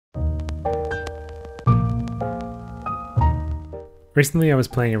Recently I was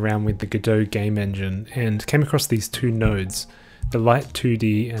playing around with the Godot game engine and came across these two nodes, the Light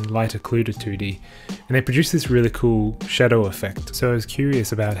 2D and Light Occluder 2D, and they produce this really cool shadow effect. So I was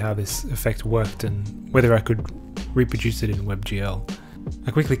curious about how this effect worked and whether I could reproduce it in WebGL.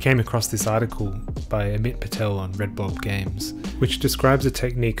 I quickly came across this article by Amit Patel on Blob Games, which describes a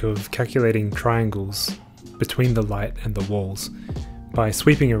technique of calculating triangles between the light and the walls by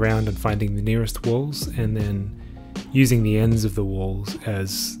sweeping around and finding the nearest walls and then using the ends of the walls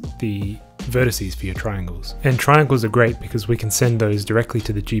as the vertices for your triangles. And triangles are great because we can send those directly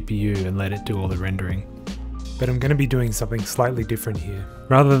to the GPU and let it do all the rendering. But I'm going to be doing something slightly different here.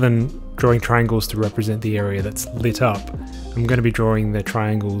 Rather than drawing triangles to represent the area that's lit up, I'm going to be drawing the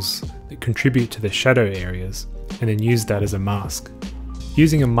triangles that contribute to the shadow areas and then use that as a mask.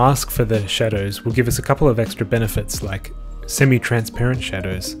 Using a mask for the shadows will give us a couple of extra benefits like semi-transparent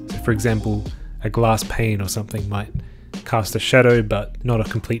shadows. So for example, a glass pane or something might cast a shadow but not a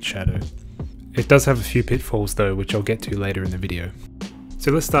complete shadow. It does have a few pitfalls though, which I'll get to later in the video.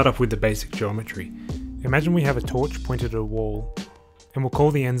 So let's start off with the basic geometry. Imagine we have a torch pointed at a wall, and we'll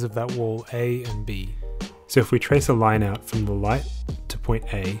call the ends of that wall A and B. So if we trace a line out from the light to point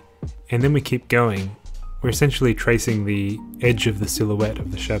A, and then we keep going, we're essentially tracing the edge of the silhouette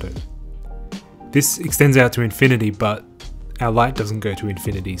of the shadow. This extends out to infinity, but our light doesn't go to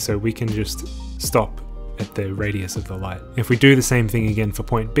infinity, so we can just stop at the radius of the light. If we do the same thing again for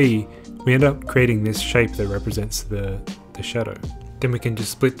point B, we end up creating this shape that represents the shadow. Then we can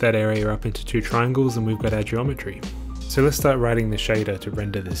just split that area up into two triangles and we've got our geometry. So let's start writing the shader to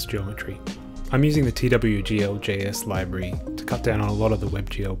render this geometry. I'm using the twgl.js library to cut down on a lot of the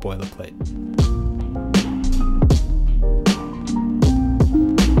WebGL boilerplate.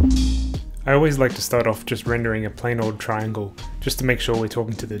 I always like to start off just rendering a plain old triangle, just to make sure we're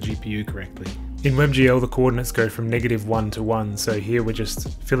talking to the GPU correctly. In WebGL the coordinates go from -1 to 1, so here we're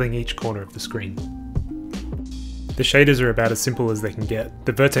just filling each corner of the screen. The shaders are about as simple as they can get.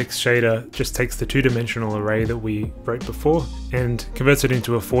 The vertex shader just takes the two-dimensional array that we wrote before and converts it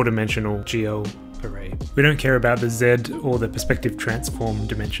into a four-dimensional GL array. We don't care about the Z or the perspective transform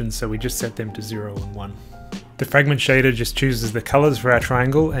dimensions, so we just set them to 0 and 1. The fragment shader just chooses the colors for our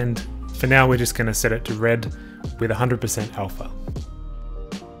triangle, and for now we're just going to set it to red with 100% alpha.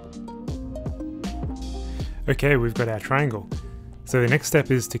 Okay, we've got our triangle. So the next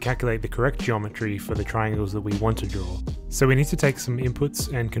step is to calculate the correct geometry for the triangles that we want to draw. So we need to take some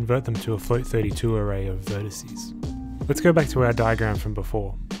inputs and convert them to a float32 array of vertices. Let's go back to our diagram from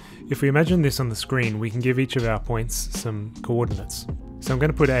before. If we imagine this on the screen, we can give each of our points some coordinates. So I'm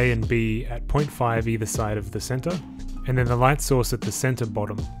going to put A and B at 0.5 either side of the center, and then the light source at the center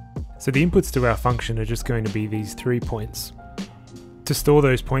bottom. So the inputs to our function are just going to be these 3 points. To store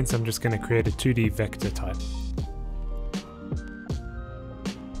those points, I'm just going to create a 2D vector type.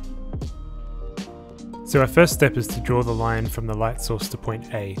 So our first step is to draw the line from the light source to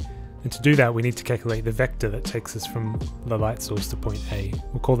point A, and to do that we need to calculate the vector that takes us from the light source to point A.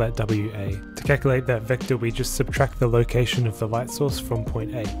 We'll call that WA. To calculate that vector we just subtract the location of the light source from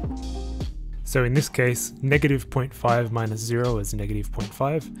point A. So in this case, -0.5 minus 0 is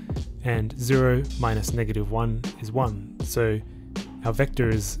 -0.5, and 0 minus -1 is 1, so our vector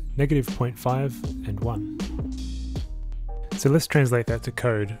is -0.5 and 1. So let's translate that to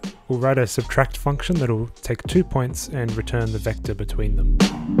code. We'll write a subtract function that'll take 2 points and return the vector between them.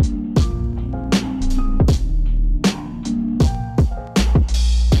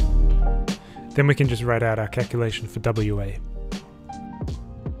 Then we can just write out our calculation for WA.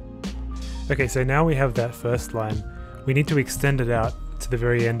 Okay, so now we have that first line. We need to extend it out to the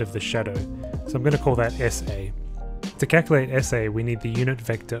very end of the shadow. So I'm going to call that SA. To calculate SA, we need the unit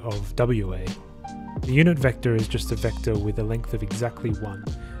vector of WA. The unit vector is just a vector with a length of exactly 1.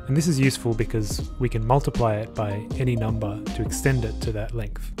 And this is useful because we can multiply it by any number to extend it to that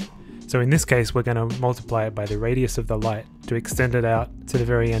length. So in this case, we're going to multiply it by the radius of the light to extend it out to the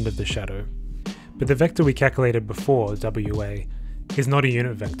very end of the shadow. But the vector we calculated before, WA, is not a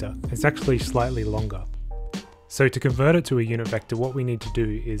unit vector. It's actually slightly longer. So to convert it to a unit vector, what we need to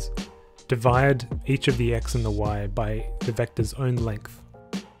do is divide each of the x and the y by the vector's own length.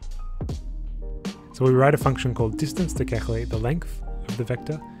 So we write a function called distance to calculate the length of the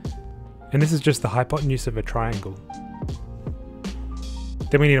vector, and this is just the hypotenuse of a triangle.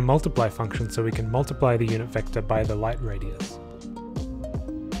 Then we need a multiply function so we can multiply the unit vector by the light radius.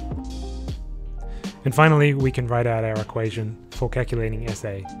 And finally, we can write out our equation for calculating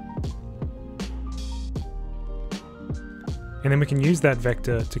SA. And then we can use that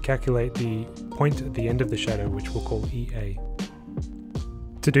vector to calculate the point at the end of the shadow, which we'll call EA.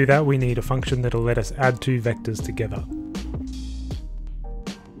 To do that, we need a function that'll let us add two vectors together.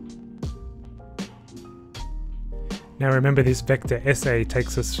 Now remember, this vector SA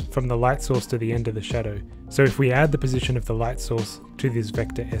takes us from the light source to the end of the shadow. So if we add the position of the light source to this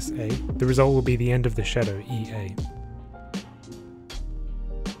vector SA, the result will be the end of the shadow, EA.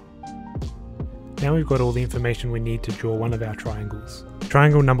 Now we've got all the information we need to draw one of our triangles.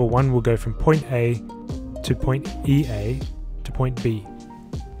 Triangle number 1 will go from point A to point EA to point B.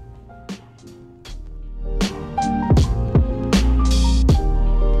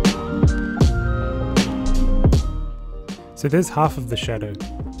 So there's half of the shadow.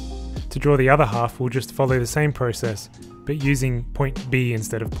 To draw the other half, we'll just follow the same process, but using point B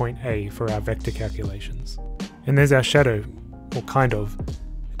instead of point A for our vector calculations. And there's our shadow, or kind of.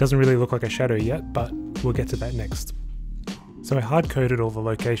 It doesn't really look like a shadow yet, but we'll get to that next. So I hard-coded all the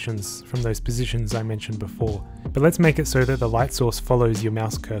locations from those positions I mentioned before, but let's make it so that the light source follows your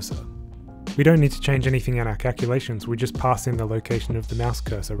mouse cursor. We don't need to change anything in our calculations, we just pass in the location of the mouse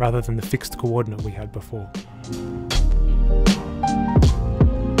cursor rather than the fixed coordinate we had before.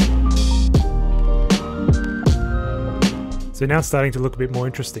 So now it's starting to look a bit more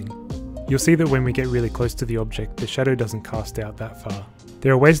interesting. You'll see that when we get really close to the object, the shadow doesn't cast out that far.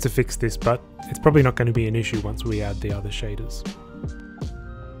 There are ways to fix this, but it's probably not going to be an issue once we add the other shaders.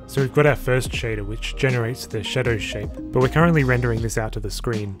 So we've got our first shader, which generates the shadow shape, but we're currently rendering this out to the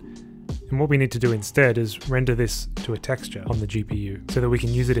screen. And what we need to do instead is render this to a texture on the GPU, so that we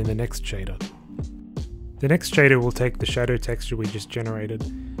can use it in the next shader. The next shader will take the shadow texture we just generated,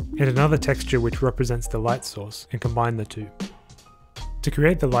 and another texture which represents the light source, and combine the two. To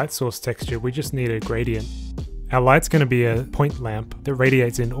create the light source texture, we just need a gradient. Our light's going to be a point lamp that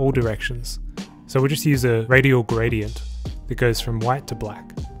radiates in all directions, so we'll just use a radial gradient that goes from white to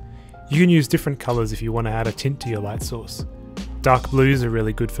black. You can use different colours if you want to add a tint to your light source. Dark blues are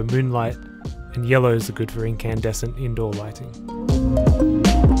really good for moonlight, and yellows are good for incandescent indoor lighting.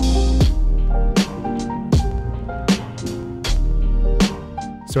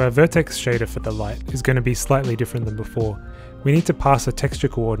 So our vertex shader for the light is going to be slightly different than before. We need to pass a texture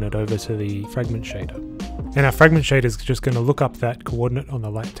coordinate over to the fragment shader. And our fragment shader is just going to look up that coordinate on the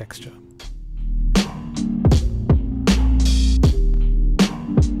light texture.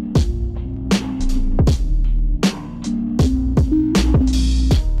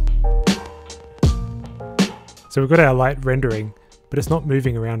 So we've got our light rendering, but it's not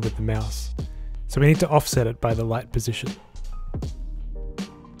moving around with the mouse. So we need to offset it by the light position.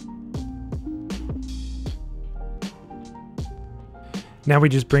 Now we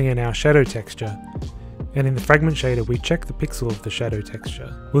just bring in our shadow texture, and in the fragment shader we check the pixel of the shadow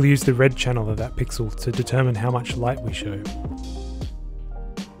texture. We'll use the red channel of that pixel to determine how much light we show.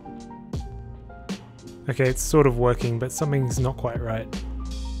 Okay, it's sort of working, but something's not quite right.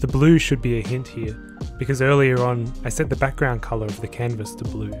 The blue should be a hint here, because earlier on I set the background color of the canvas to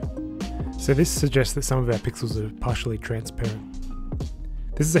blue. So this suggests that some of our pixels are partially transparent.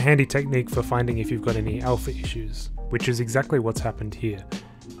 This is a handy technique for finding if you've got any alpha issues, which is exactly what's happened here.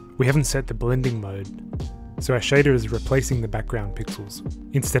 We haven't set the blending mode, so our shader is replacing the background pixels,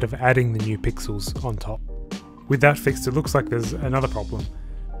 instead of adding the new pixels on top. With that fixed, it looks like there's another problem.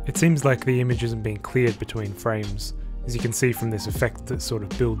 It seems like the image isn't being cleared between frames, as you can see from this effect that sort of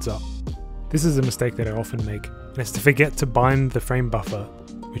builds up. This is a mistake that I often make, and it's to forget to bind the frame buffer,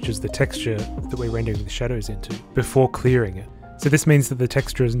 which is the texture that we're rendering the shadows into, before clearing it. So this means that the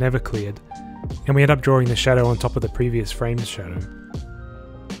texture is never cleared, and we end up drawing the shadow on top of the previous frame's shadow.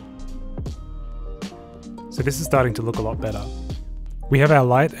 So this is starting to look a lot better. We have our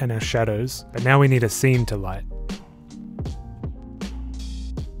light and our shadows, but now we need a scene to light.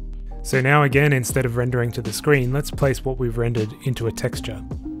 So now again, instead of rendering to the screen, let's place what we've rendered into a texture.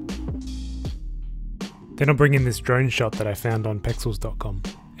 Then I'll bring in this drone shot that I found on pexels.com,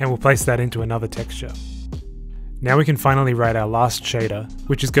 and we'll place that into another texture. Now we can finally write our last shader,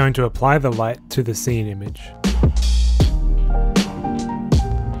 which is going to apply the light to the scene image.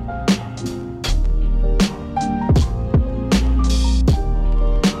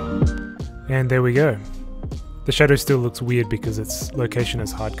 And there we go. The shadow still looks weird because its location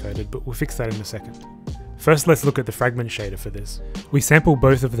is hard-coded, but we'll fix that in a second. First, let's look at the fragment shader for this. We sample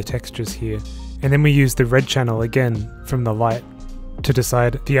both of the textures here, and then we use the red channel again from the light to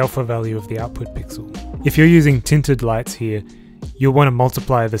decide the alpha value of the output pixel. If you're using tinted lights here, you'll want to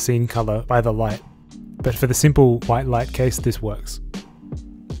multiply the scene color by the light, but for the simple white light case, this works.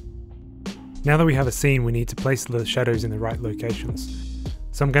 Now that we have a scene, we need to place the shadows in the right locations.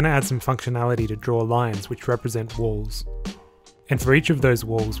 So I'm going to add some functionality to draw lines which represent walls. And for each of those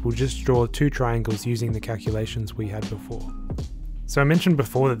walls, we'll just draw two triangles using the calculations we had before. So I mentioned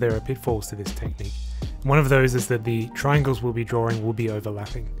before that there are pitfalls to this technique. One of those is that the triangles we'll be drawing will be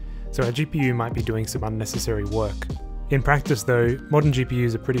overlapping, so our GPU might be doing some unnecessary work. In practice though, modern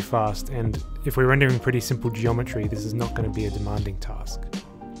GPUs are pretty fast, and if we're rendering pretty simple geometry, this is not going to be a demanding task.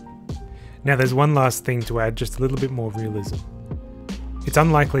 Now there's one last thing to add just a little bit more realism. It's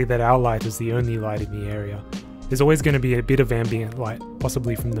unlikely that our light is the only light in the area. There's always going to be a bit of ambient light,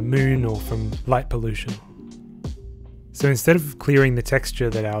 possibly from the moon or from light pollution. So instead of clearing the texture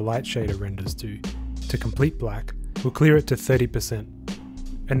that our light shader renders to complete black, we'll clear it to 30%.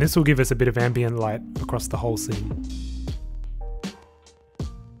 And this will give us a bit of ambient light across the whole scene.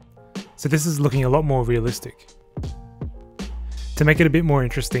 So this is looking a lot more realistic. To make it a bit more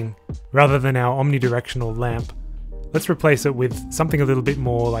interesting, rather than our omnidirectional lamp, let's replace it with something a little bit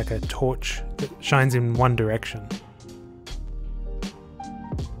more like a torch that shines in one direction.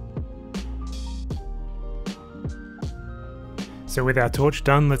 So with our torch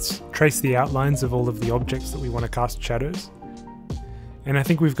done, let's trace the outlines of all of the objects that we want to cast shadows. And I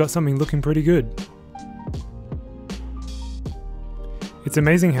think we've got something looking pretty good. It's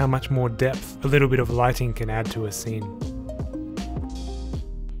amazing how much more depth a little bit of lighting can add to a scene.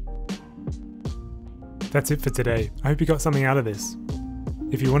 That's it for today. I hope you got something out of this.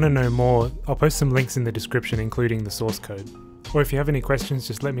 If you want to know more, I'll post some links in the description including the source code. Or if you have any questions,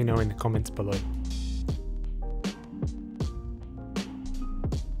 just let me know in the comments below.